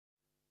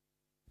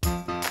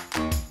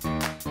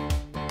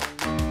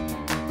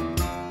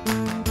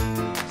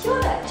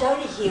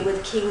Jody here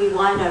with Kiwi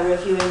Wineau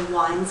reviewing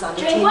wines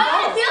under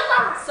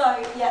 $10. So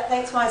yeah,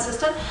 thanks my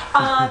assistant.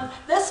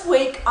 This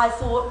week I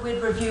thought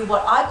we'd review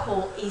what I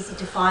call easy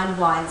to find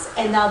wines,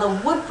 and now the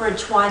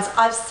Woodbridge wines.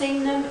 I've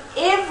seen them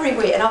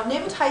everywhere and I've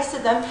never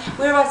tasted them.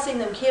 Where have I seen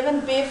them? Kevin,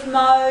 Bev,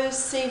 Mo's,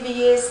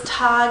 CVS,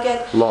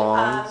 Target,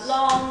 Long,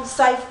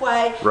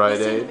 Safeway. Right.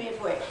 We've seen them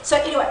everywhere. So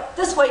anyway,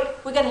 this week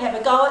we're going to have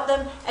a go at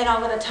them, and I'm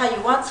going to tell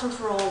you once and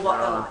for all what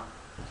they're like.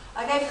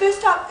 Okay,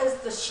 first up is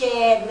the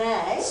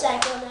Chardonnay. Let's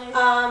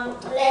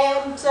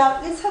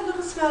have a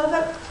little smell of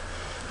it.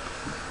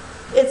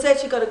 It's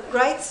actually got a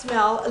great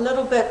smell, a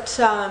little bit,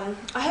 I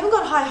haven't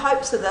got high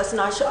hopes of this,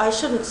 and I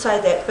shouldn't say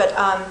that, but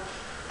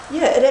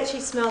yeah, it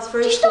actually smells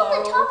very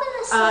floral.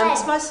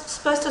 It's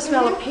supposed to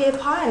smell of pear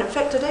pie, and in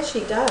fact it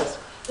actually does.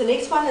 The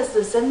next one is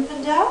the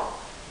Zinfandel.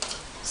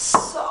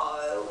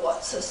 So,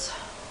 what's this?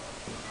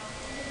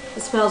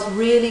 It smells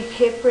really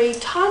peppery,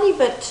 tiny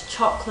bit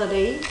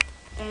chocolatey,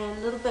 and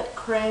a little bit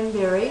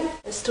cranberry.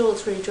 It's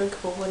really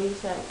drinkable. What do you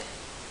think?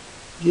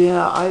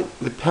 Yeah,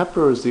 the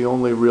pepper is the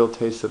only real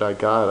taste that I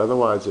got.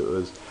 Otherwise it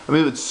was, I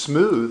mean, it's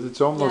smooth. It's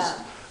almost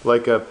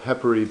like a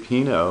peppery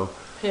Pinot.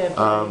 Okay,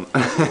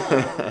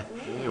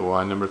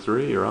 wine number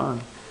 3, you're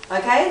on.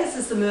 Okay, this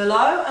is the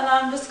Merlot, and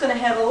I'm just going to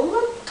have a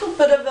little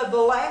bit of a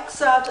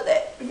relax after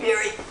that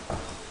very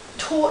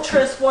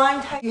torturous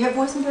wine taste. You have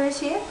boysenberries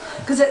here?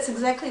 Because that's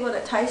exactly what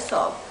it tastes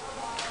of.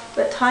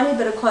 But tiny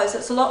bit of cloves.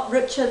 It's a lot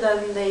richer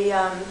than the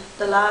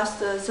last,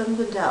 the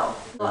Zinfandel.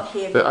 A lot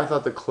heavier. But I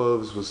thought the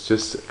cloves was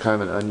just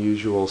kind of an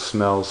unusual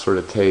smell sort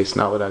of taste.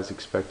 Not what I was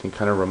expecting.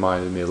 Kind of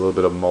reminded me a little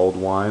bit of mulled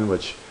wine,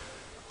 which...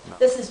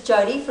 This is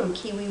Jody from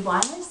Kiwi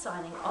Wineau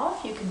signing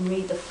off. You can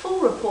read the full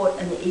report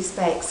in the East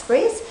Bay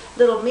Express.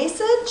 Little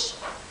message,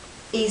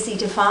 easy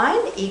to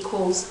find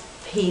equals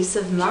peace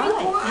of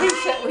mind.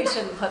 We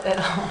shouldn't put that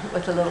on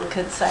with the little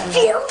kids saying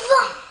that.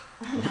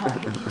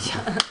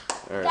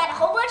 No. Got a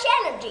whole bunch of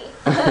energy.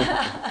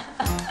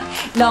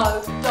 No,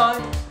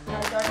 don't.